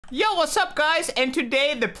Yo, what's up, guys? And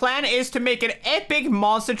today the plan is to make an epic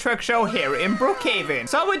monster truck show here in Brookhaven.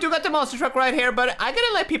 So we do got the monster truck right here, but I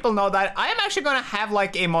gotta let people know that I am actually gonna have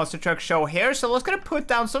like a monster truck show here. So let's gonna put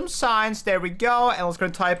down some signs. There we go. And let's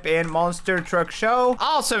gonna type in monster truck show.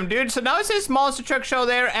 Awesome, dude. So now it says monster truck show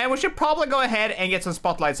there, and we should probably go ahead and get some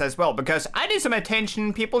spotlights as well, because I need some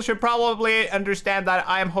attention. People should probably understand that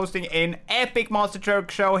I am hosting an epic monster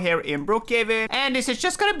truck show here in Brookhaven, and this is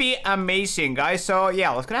just gonna be amazing, guys. So yeah,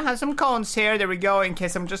 let's gonna have some cones here. There we go. In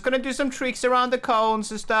case I'm just gonna do some tricks around the cones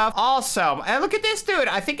and stuff. Awesome. And look at this dude.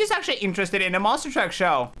 I think he's actually interested in a monster truck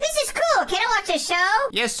show. This is cool. Can I watch a show?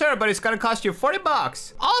 Yes, sir, but it's gonna cost you 40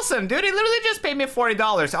 bucks. Awesome, dude. He literally just paid me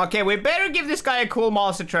 $40. Okay, we better give this guy a cool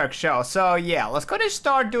monster truck show. So yeah, let's go to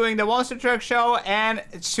start doing the monster truck show, and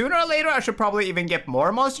sooner or later I should probably even get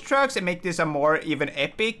more monster trucks and make this a more even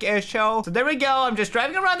epic show. So there we go. I'm just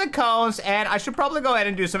driving around the cones, and I should probably go ahead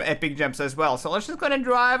and do some epic jumps as well. So let's just gonna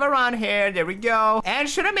drive around here. There we go. And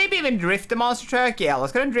should I maybe even drift the monster truck? Yeah,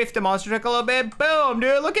 let's gonna drift the monster truck a little bit. Boom,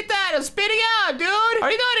 dude. Look at that. I'm spinning out, dude. Are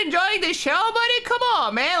you not enjoying the show, buddy? Come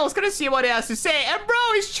on, man. Let's gonna see what he has to say. And bro,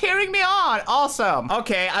 he's cheering me on. Awesome.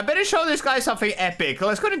 Okay, I better show this guy something epic.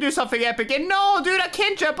 Let's go to do something epic. And no, dude, I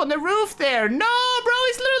can't jump on the roof there. No, bro,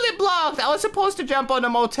 he's literally blocked. I was supposed to jump on the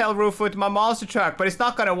motel roof with my monster truck, but it's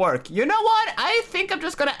not gonna work. You know what? I think I'm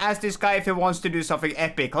just gonna ask this guy if he wants to do something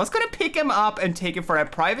epic. Let's gonna pick him up and take him for a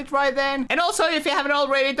private ride then. And also, if you haven't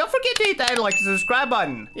already, don't forget to hit that like and subscribe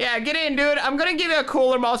button. Yeah, get in, dude. I'm gonna give you a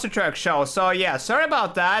cooler monster truck show. So yeah, sorry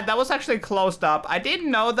about that. That was actually closed up. I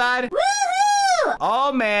didn't know that. Woohoo!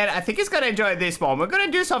 Oh man, I think he's gonna enjoy this one. We're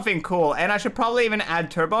gonna do something cool, and I should probably even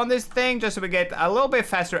add turbo on this thing just so we get a little bit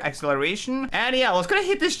faster acceleration. And yeah, let's gonna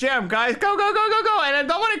hit this jump, guys. Go, go, go, go, go. And I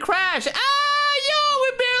don't want to crash. Yo,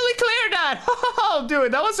 we barely cleared that. Oh,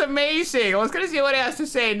 dude, that was amazing. Let's gonna see what he has to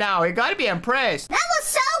say now. You gotta be impressed. That was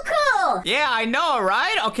so cool. Yeah, I know,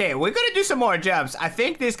 right? Okay, we're gonna do some more jumps. I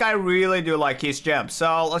think this guy really do like his jumps.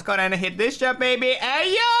 So let's go ahead and hit this jump, maybe.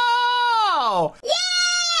 Hey, yo! Yay!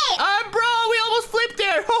 Bro, we almost flipped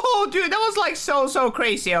there. Oh, dude, that was like so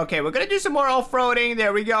crazy. Okay, we're gonna do some more off-roading.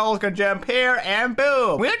 There we go. Let's go jump here, and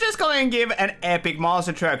boom. We're just going to give an epic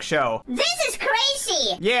monster truck show. This is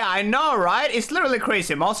crazy. Yeah, I know, right? It's literally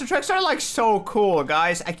crazy. Monster trucks are like so cool,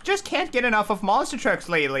 guys. I just can't get enough of monster trucks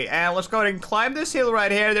lately. And let's go ahead and climb this hill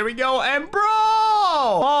right here. There we go. And bro!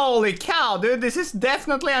 Holy cow, dude. This is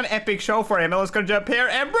definitely an epic show for him. And let's go jump here.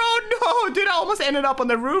 And bro, no, dude, I almost ended up on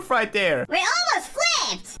the roof right there. We almost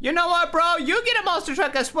flipped. You know what, bro? You get a monster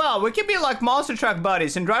truck as well. We can be like monster truck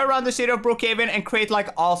buddies and drive around the city of Brookhaven and create like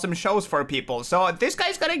awesome shows for people. So this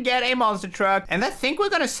guy's gonna get a monster truck, and I think we're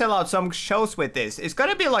gonna sell out some shows with this. It's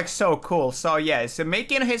gonna be like so cool. So yeah, so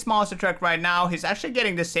making his monster truck right now. He's actually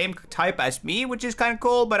getting the same type as me, which is kind of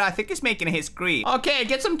cool, but I think he's making his green. Okay,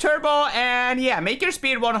 get some turbo, and yeah, make your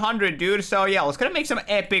speed 100, dude. So yeah, let's gonna make some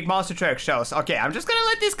epic monster truck shows. Okay, I'm just gonna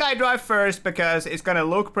let this guy drive first because it's gonna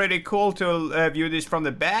look pretty cool to view this from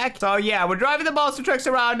the back. So yeah, we're driving the monster trucks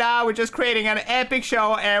around now. We're just creating an epic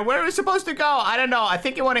show, and where are we supposed to go? I don't know. I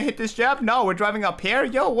think you want to hit this jump. No, we're driving up here.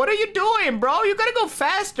 Yo, what are you doing, bro? You gotta go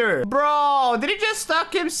faster. Bro, did he just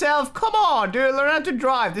stuck himself? Come on, dude. Learn how to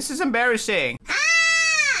drive. This is embarrassing.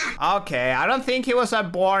 Okay, I don't think he was a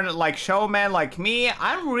born like showman like me.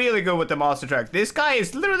 I'm really good with the monster truck. This guy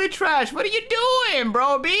is literally trash. What are you doing,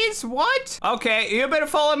 bro, bees? What? Okay, you better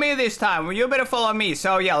follow me this time. You better follow me.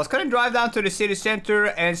 So yeah, let's go and drive down to the city center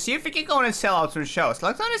and see if we can go and sell out some shows.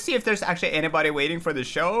 Let's go and see if there's actually anybody waiting for the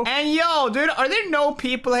show. And yo, dude, are there no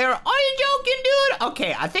people here? Are you joking, dude?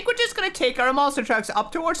 Okay, I think we're just gonna take our monster trucks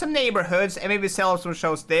up towards some neighborhoods and maybe sell out some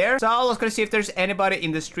shows there. So let's go see if there's anybody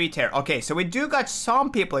in the street here. Okay, so we do got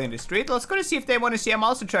some people in the street. Let's go to see if they want to see a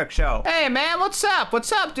monster truck show. Hey man, what's up?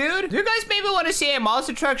 What's up, dude? Do you guys maybe want to see a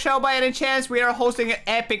monster truck show by any chance? We are hosting an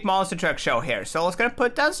epic monster truck show here. So let's gonna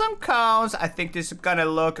put down some cones. I think this is gonna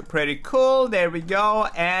look pretty cool. There we go.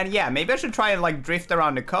 And yeah, maybe I should try and like drift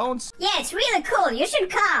around the cones. Yeah, it's really cool. You should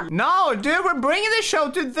come. No, dude, we're bringing the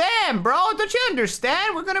show to them, bro. Don't you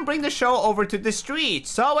understand? We're gonna bring the show over to the street.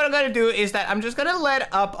 So what I'm gonna do is that I'm just gonna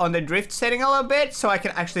let up on the drift setting a little bit so I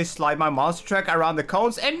can actually slide my monster truck around the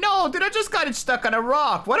cones. And no, dude, I just got it stuck on a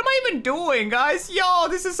rock. What am I even doing, guys? Yo,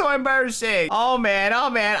 this is so embarrassing. Oh man,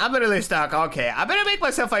 I'm literally stuck. Okay, I better make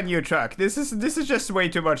myself a new truck. This is just way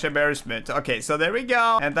too much embarrassment. Okay, so there we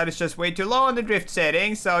go. And that is just way too low on the drift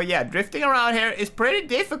setting. So yeah, drifting around here is pretty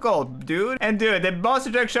difficult, dude. And dude, the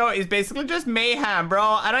monster truck show is basically just mayhem, bro.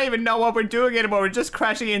 I don't even know what we're doing anymore. we're just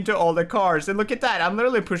crashing into all the cars. And look at that. I'm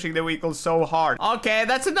literally pushing the vehicle so hard. Okay,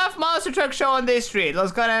 that's enough monster truck show on this street.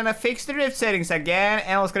 Let's go ahead and fix the drift settings again.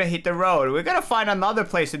 And let's gonna hit the road. We're gonna find another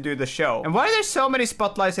place to do the show. And why are there so many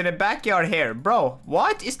spotlights in the backyard here? Bro,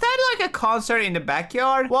 what? Is that like a concert in the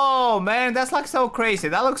backyard? Whoa, man, that's like so crazy.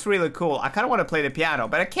 That looks really cool. I kind of want to play the piano,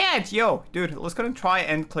 but I can't. Yo, dude, let's go and try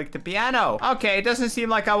and click the piano. Okay, it doesn't seem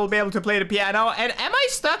like I will be able to play the piano. And am I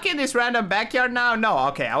stuck in this random backyard now? No,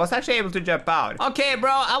 okay, I was actually able to jump out. Okay,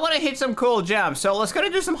 bro, I want to hit some cool jumps. So let's go to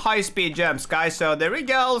do some high-speed jumps, guys. So there we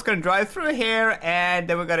go. Let's go and drive through here, and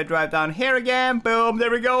then we're gonna drive down here again. Boom,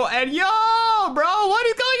 there we go. And yo, bro, what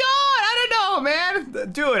is going on? I don't know,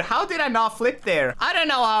 man. Dude, how did I not flip there? I don't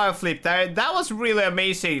know how I flipped there. That was really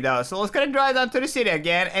amazing, though. So let's gonna drive down to the city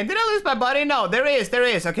again. And did I lose my buddy? No, there is.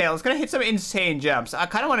 Okay, let's gonna hit some insane jumps. I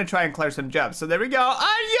kind of want to try and clear some jumps. So there we go. And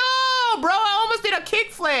yo, bro, I almost did a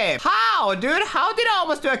kickflip. How, dude? How did I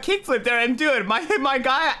almost do a kickflip there? And dude, my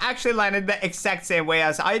guy actually landed the exact same way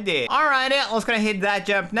as I did. Alrighty, let's gonna hit that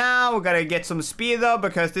jump now. We're gonna get some speed though,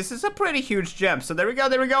 because this is a pretty huge jump. So there we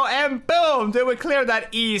go, and boom, dude, we cleared that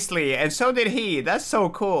easily. And so did he. That's so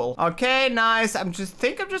cool. Okay, nice. I'm just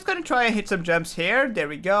gonna try and hit some jumps here. There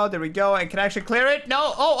we go. And can I actually clear it?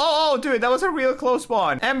 No. Oh, dude, that was a real close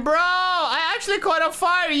one. And bro, I actually caught on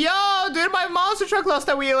fire. Yo, dude, my monster truck lost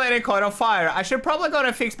a wheel and it caught on fire. I should probably go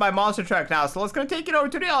and fix my monster truck now. So let's gonna take it over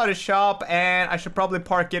to the auto shop, and I should probably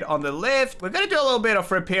park it on the lift. We're gonna do a little bit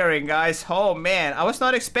of repairing, guys. Oh man, I was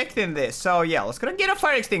not expecting this. So yeah, let's gonna get a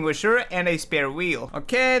fire extinguisher and a spare wheel.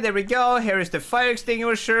 Okay, there we go. Here is the fire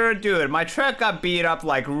extinguisher. Dude, my truck got beat up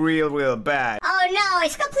like real bad. Oh no,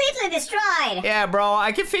 it's completely destroyed. Yeah, bro,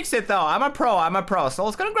 I can fix it though. I'm a pro. So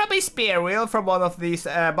let's gonna grab a spare wheel from one of these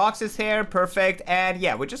boxes here. Perfect. And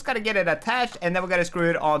yeah, we just gotta get it attached, and then we're gonna screw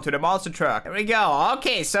it onto the monster truck. There we go.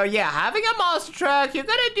 Okay, so yeah, having a monster truck, you're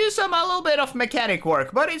gonna do a little bit of mechanic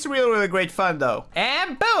work, but it's really great fun though.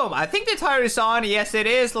 And boom, I think the tire is on. Yes, it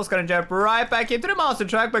is. Let's gonna jump right back into the monster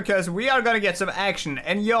truck, because we are gonna get some action.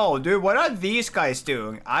 And yo, dude, what are these guys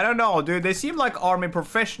doing? I don't know, dude. They seem like army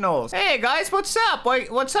professionals. Hey guys, what's up?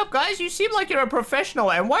 What's up, guys? You seem like you're a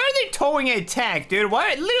professional. And why are they towing a tank, dude?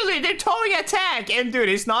 Literally, they're towing a tank. And dude,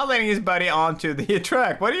 he's not letting his buddy onto the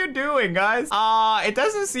truck. What are you doing, guys? It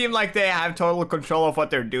doesn't seem like they have total control of what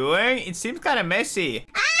they're doing. It seems kind of messy.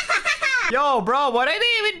 Yo, bro, what are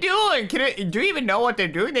they even doing? Do you even know what they're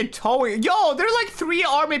doing? They're towing. Yo, there are like 3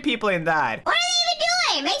 army people in that. What are they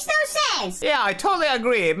even doing? Makes no sense. Yeah, I totally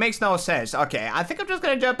agree. It makes no sense. Okay, I think I'm just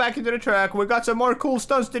gonna jump back into the truck. We got some more cool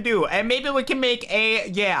stunts to do. And maybe we can make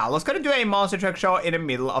let's gonna do a monster truck show in the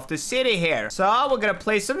middle of the city here. So we're gonna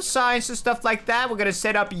place some signs and stuff like that. We're gonna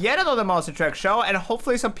set up yet another monster truck show, and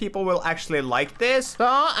hopefully some people will actually like this. So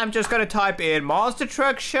I'm just gonna type in monster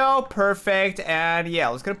truck show. Perfect. And yeah,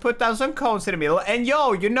 let's gonna put down some cones in the middle. And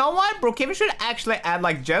yo, you know what? Brookhaven should actually add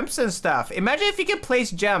like jumps and stuff. Imagine if you could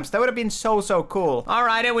place jumps. That would have been so cool.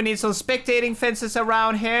 Alright, and we need some spectating fences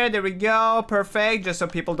around here. There we go. Perfect. Just so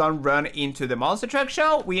people don't run into the monster truck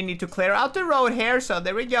show. We need to clear out the road here. So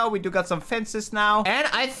there we go. We do got some fences now. And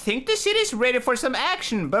I think the city's ready for some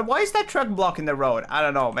action. But why is that truck blocking the road? I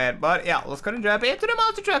don't know, man. But yeah, let's go and jump into the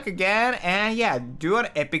monster truck again. And yeah, do an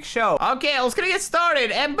epic show. Okay, let's gonna get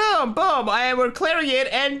started. And boom, and we're clearing it.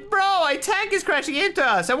 And bro, a tank is crashing into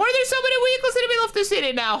us. And why are there so many vehicles in the middle of the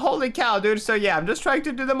city now? Holy cow, dude. So yeah, I'm just trying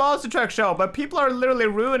to do the monster truck show, but people are literally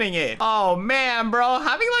ruining it. Oh man, bro,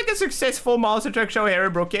 having like a successful monster truck show here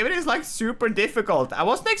in Brookhaven is like super difficult. I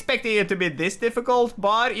wasn't expecting it to be this difficult,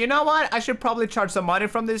 but you know what? I should probably charge some money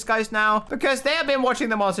from these guys now, because they have been watching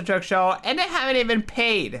the monster truck show and they haven't even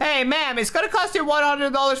paid. Hey ma'am, it's gonna cost you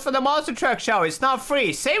 $100 for the monster truck show. It's not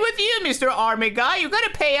free. Same with you, Mr. Army guy. You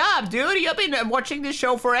gotta pay up, dude. You've been watching this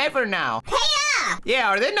show forever now. Pay up! Yeah,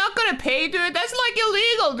 are they not gonna pay, dude? That's like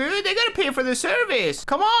illegal, dude. They gotta pay for the service.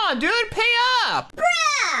 Come on, dude, pay up.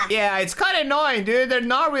 Bruh! Yeah, it's kind of annoying, dude. They're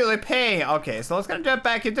not really paying. Okay, so let's gonna jump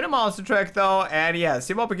back into the monster truck though, and yeah,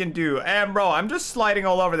 see what we can do. And bro, I'm just sliding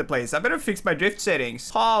all over the place. I better fix my drift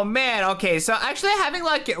settings. Oh man, okay, so actually having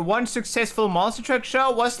like one successful monster truck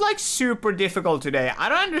show was like super difficult today. I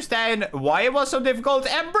don't understand why it was so difficult.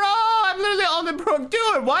 And bro, I'm literally on the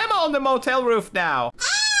dude, why am I on the motel roof now?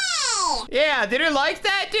 Yeah, did you like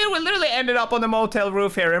that, dude? We literally ended up on the motel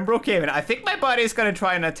roof here in Brookhaven. I think my buddy is gonna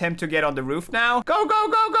try and attempt to get on the roof now. Go, go,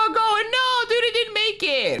 go, go, go. And no, dude, he didn't make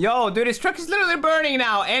it. Yo, dude, his truck is literally burning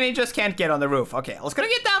now, and he just can't get on the roof. Okay, let's gonna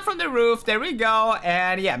get down from the roof. There we go.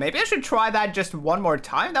 And yeah, maybe I should try that just one more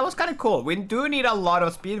time. That was kind of cool. We do need a lot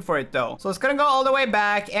of speed for it, though. So it's gonna go all the way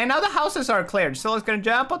back, and now the houses are cleared. So let's gonna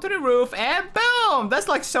jump onto the roof, and boom! That's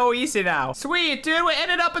like so easy now. Sweet, dude, we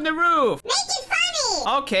ended up on the roof. Make it funny!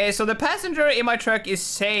 funny. Okay, so the passenger in my truck is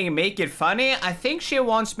saying make it funny. I think she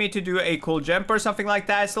wants me to do a cool jump or something like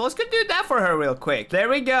that. So let's go do that for her real quick. There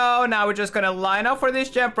we go. Now we're just gonna line up for this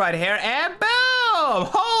jump right here. And boom!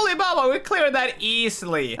 Holy baba, we cleared that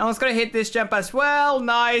easily. And let's gonna hit this jump as well.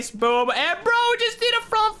 Nice, boom. And bro, we just did a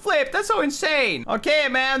front flip. That's so insane. Okay,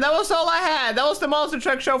 man, that was all I had. That was the monster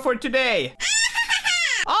truck show for today.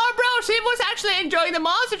 Oh, bro, she was actually enjoying the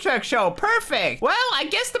monster truck show. Perfect. Well, I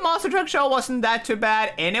guess the monster truck show wasn't that too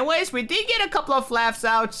bad. Anyways, we did get a couple of laughs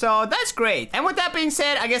out, so that's great. And with that being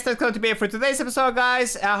said, I guess that's going to be it for today's episode,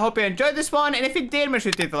 guys. I hope you enjoyed this one. And if you did, make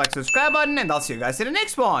sure to hit the like, subscribe button, and I'll see you guys in the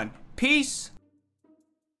next one. Peace.